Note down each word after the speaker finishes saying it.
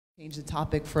Change the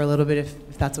topic for a little bit,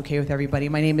 if that's okay with everybody.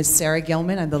 My name is Sarah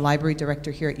Gilman. I'm the library director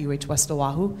here at West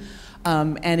Oahu.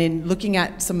 And in looking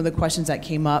at some of the questions that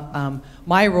came up,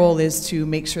 my role is to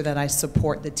make sure that I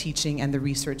support the teaching and the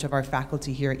research of our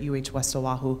faculty here at West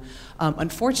Oahu.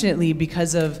 Unfortunately,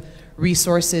 because of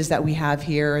resources that we have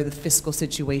here, the fiscal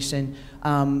situation,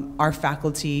 our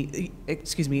faculty,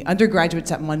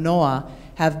 undergraduates at Manoa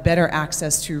have better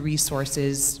access to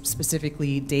resources,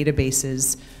 specifically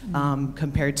databases,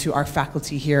 compared to our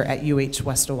faculty here at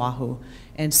West Oahu.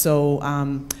 And so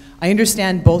I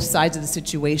understand both sides of the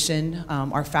situation.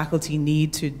 Our faculty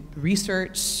need to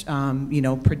research,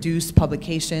 produce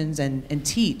publications and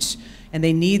teach, and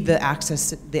they need the access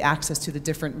to the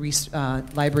different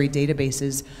library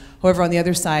databases. However, on the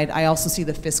other side, I also see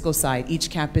the fiscal side. Each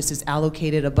campus is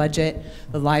allocated a budget.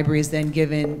 The library is then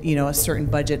given, a certain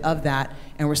budget of that,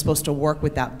 and we're supposed to work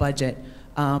with that budget.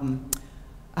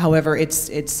 However,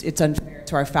 it's unfair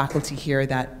to our faculty here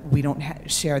that we don't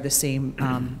share the same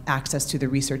access to the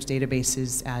research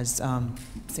databases as,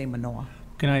 say, Manoa.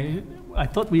 I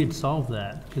thought we had solved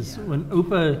that, because when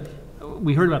UPA,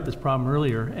 we heard about this problem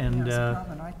earlier, and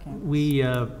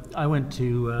I went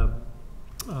to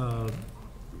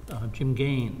Jim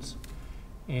Gaines,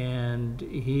 and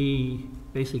he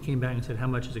basically came back and said, how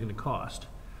much is it going to cost?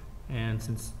 And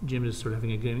since Jim is sort of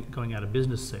having a going out of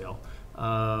business sale,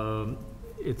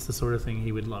 it's the sort of thing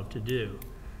he would love to do.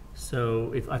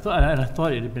 So I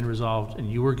thought it had been resolved,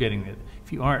 and you were getting it.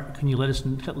 If you aren't, can you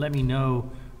let me know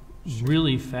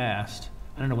really fast?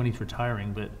 I don't know when he's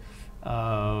retiring, but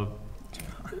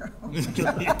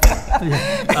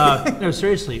no,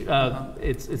 seriously,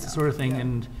 it's the sort of thing,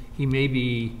 and he may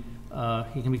be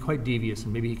he can be quite devious,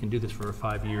 and maybe he can do this for a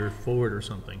 5-year forward or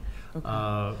something,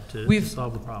 to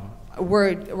solve the problem.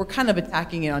 We're kind of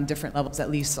attacking it on different levels,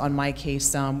 at least on my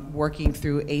case, working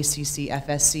through ACC,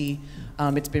 FSC.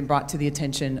 It's been brought to the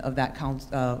attention of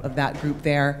that group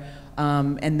there.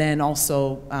 And then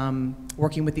also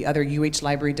working with the other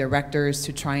library directors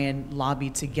to try and lobby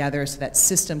together so that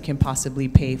system can possibly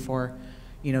pay for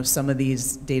some of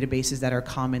these databases that are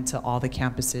common to all the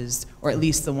campuses, or at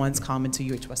least the ones common to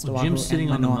West Oahu. Jim's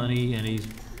sitting on the money, and he's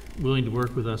willing to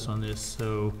work with us on this,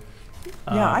 so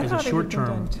as a short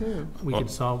term, we could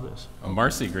solve this. Well,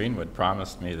 Marcy Greenwood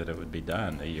promised me that it would be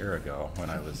done a year ago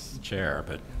when I was chair,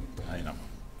 but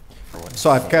So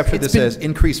I've captured this as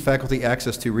increased faculty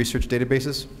access to research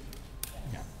databases?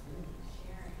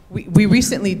 We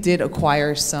recently did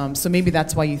acquire some, so maybe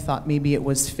that's why you thought maybe it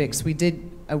was fixed. We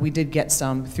did get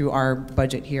some through our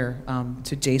budget here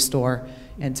to JSTOR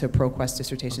and to ProQuest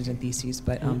dissertations and theses,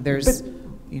 but there's,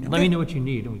 Let me know what you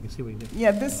need, and we can see what you do.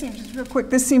 Yeah, this seems, just real quick,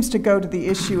 this seems to go to the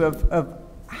issue of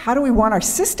how do we want our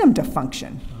system to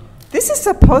function? This is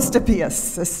supposed to be a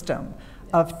system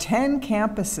of 10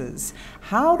 campuses.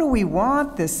 How do we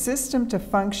want this system to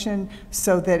function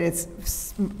so that it's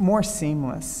more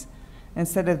seamless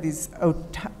instead of these,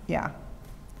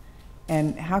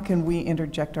 and how can we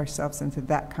interject ourselves into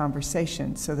that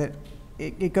conversation so that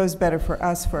it goes better for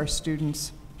us, for our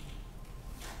students?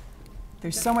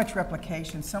 There's so much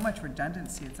replication, so much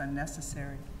redundancy, it's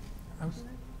unnecessary.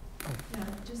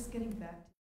 Just getting back.